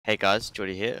Hey guys,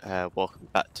 Jordy here. Welcome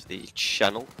back to the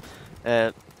channel.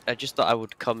 I just thought I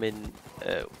would come in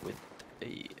with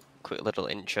a quick little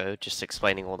intro, just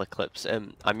explaining all the clips.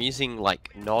 I'm using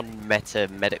like non-meta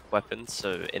medic weapons.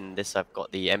 So in this, I've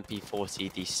got the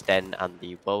MP40, the Sten, and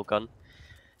the Wellgun.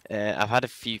 I've had a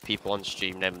few people on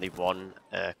stream, namely one,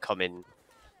 come in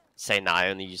saying that I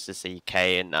only use this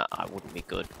EK and that I wouldn't be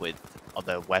good with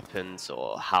other weapons,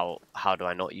 or how do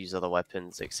I not use other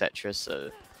weapons, etc.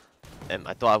 So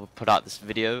I thought I would put out this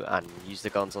video and use the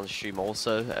guns on stream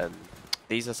also.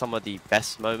 These are some of the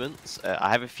best moments. I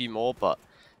have a few more, but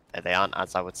they aren't,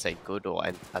 as I would say, good or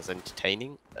as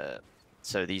entertaining.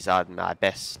 So these are my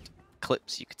best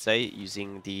clips, you could say,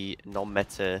 using the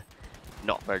non-meta,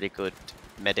 not very good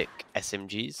medic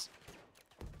SMGs.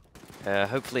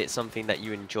 Hopefully it's something that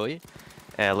you enjoy.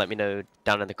 Let me know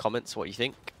down in the comments what you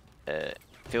think.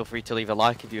 Feel free to leave a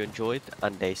like if you enjoyed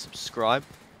and a subscribe.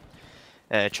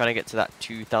 Trying to get to that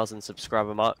 2,000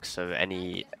 subscriber mark, so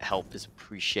any help is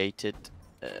appreciated.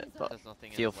 But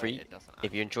feel free,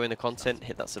 if you're enjoying the content,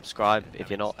 hit that subscribe. If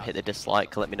you're not, hit the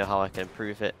dislike. Let me know how I can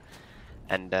improve it,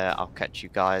 and I'll catch you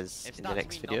guys in the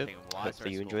next video.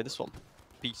 Hopefully you enjoy this one.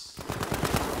 Peace.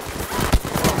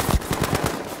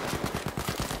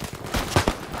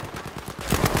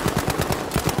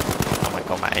 Oh my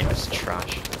god, my aim is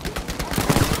trash.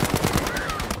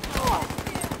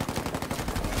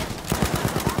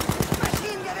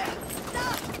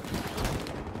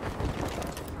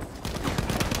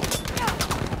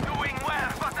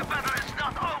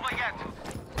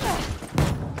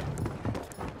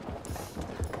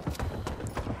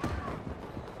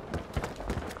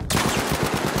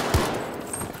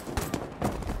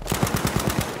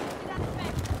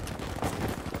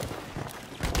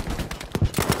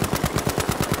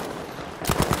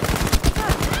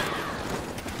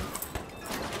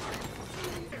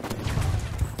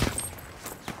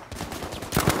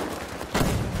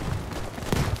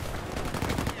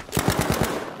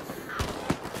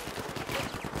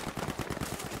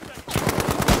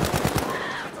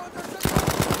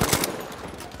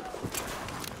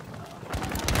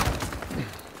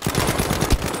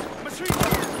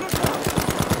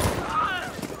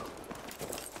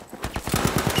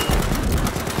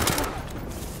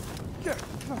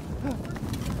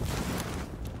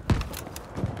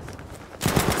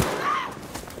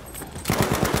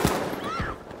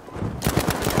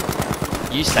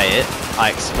 You say it, I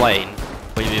explain,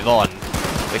 we move on,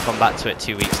 we come back to it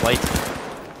 2 weeks later.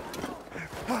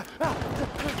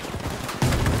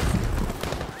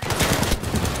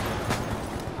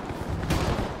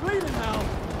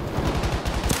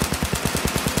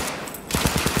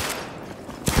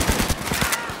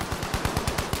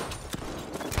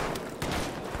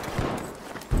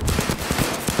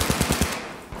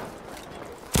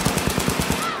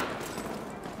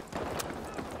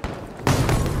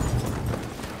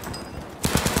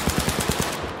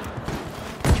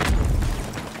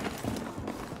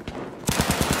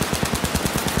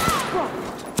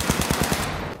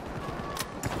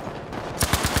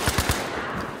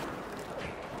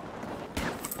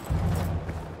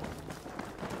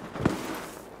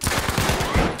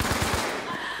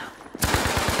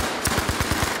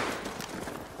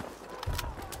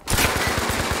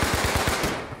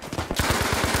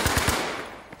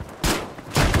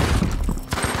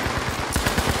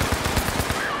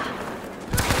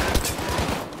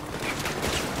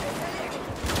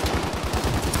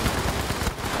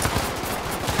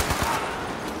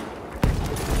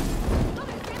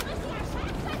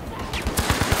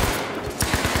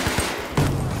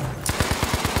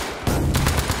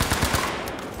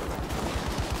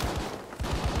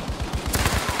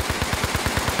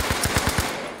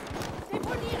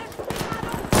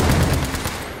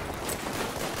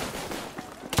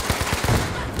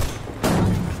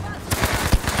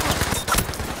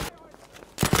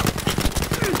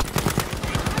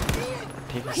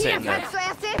 People sit in their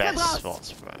best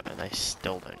spots, bro, and they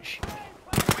still don't shoot.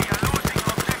 We are losing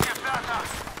objective data.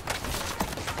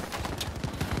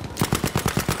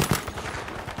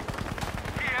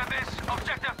 Hear this,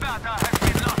 objective data has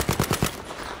been lost.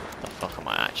 The fuck am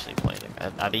I actually playing?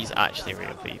 Are these actually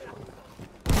real people?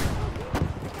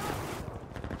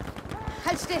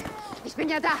 Halt still! Ich bin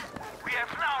ja da! We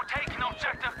have now taken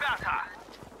objective data.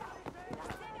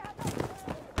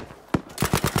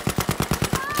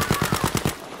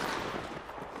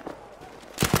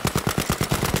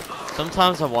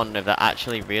 Sometimes I wonder if they're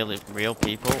actually real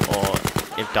people, or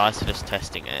if DICE are just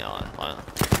testing AI.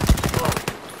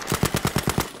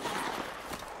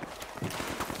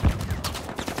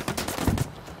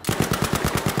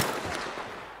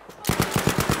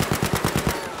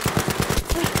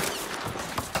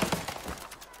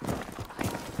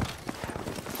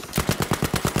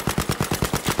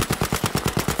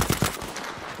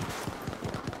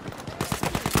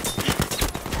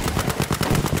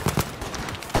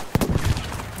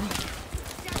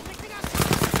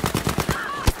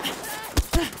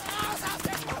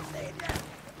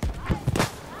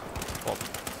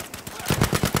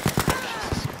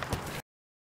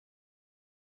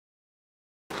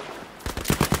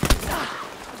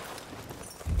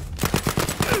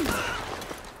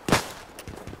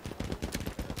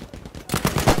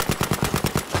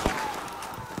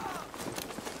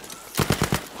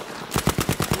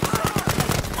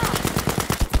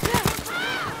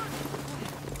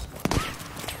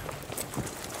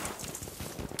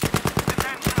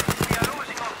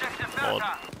 lord.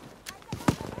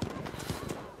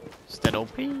 Still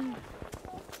OP.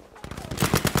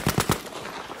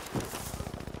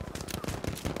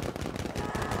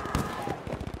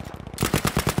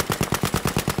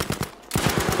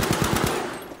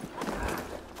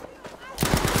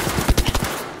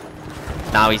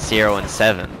 Now he's 0 and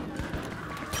 7.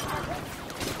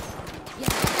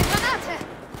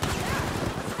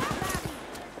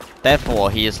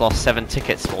 Therefore, he has lost 7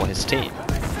 tickets for his team,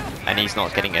 and he's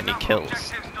not getting any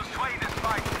kills.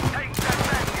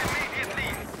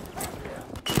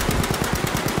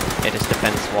 It just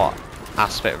depends what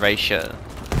aspect ratio.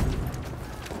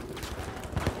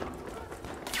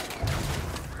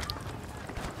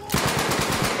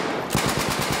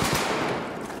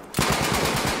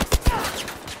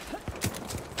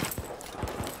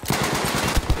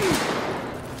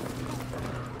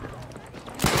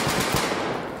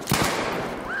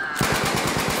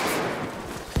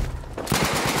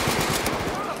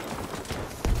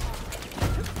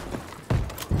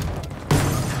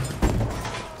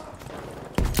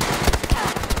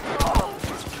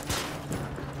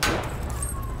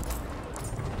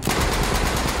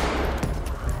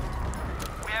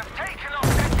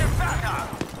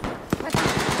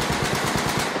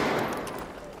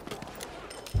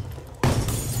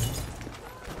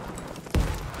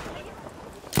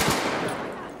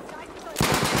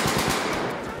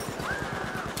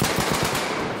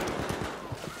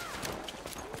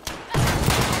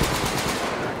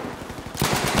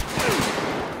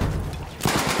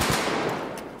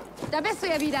 Da bist du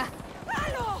ja wieder.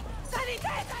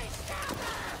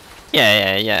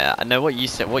 Yeah. I know what you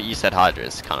said. What you said, Hydra,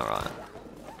 is kind of right.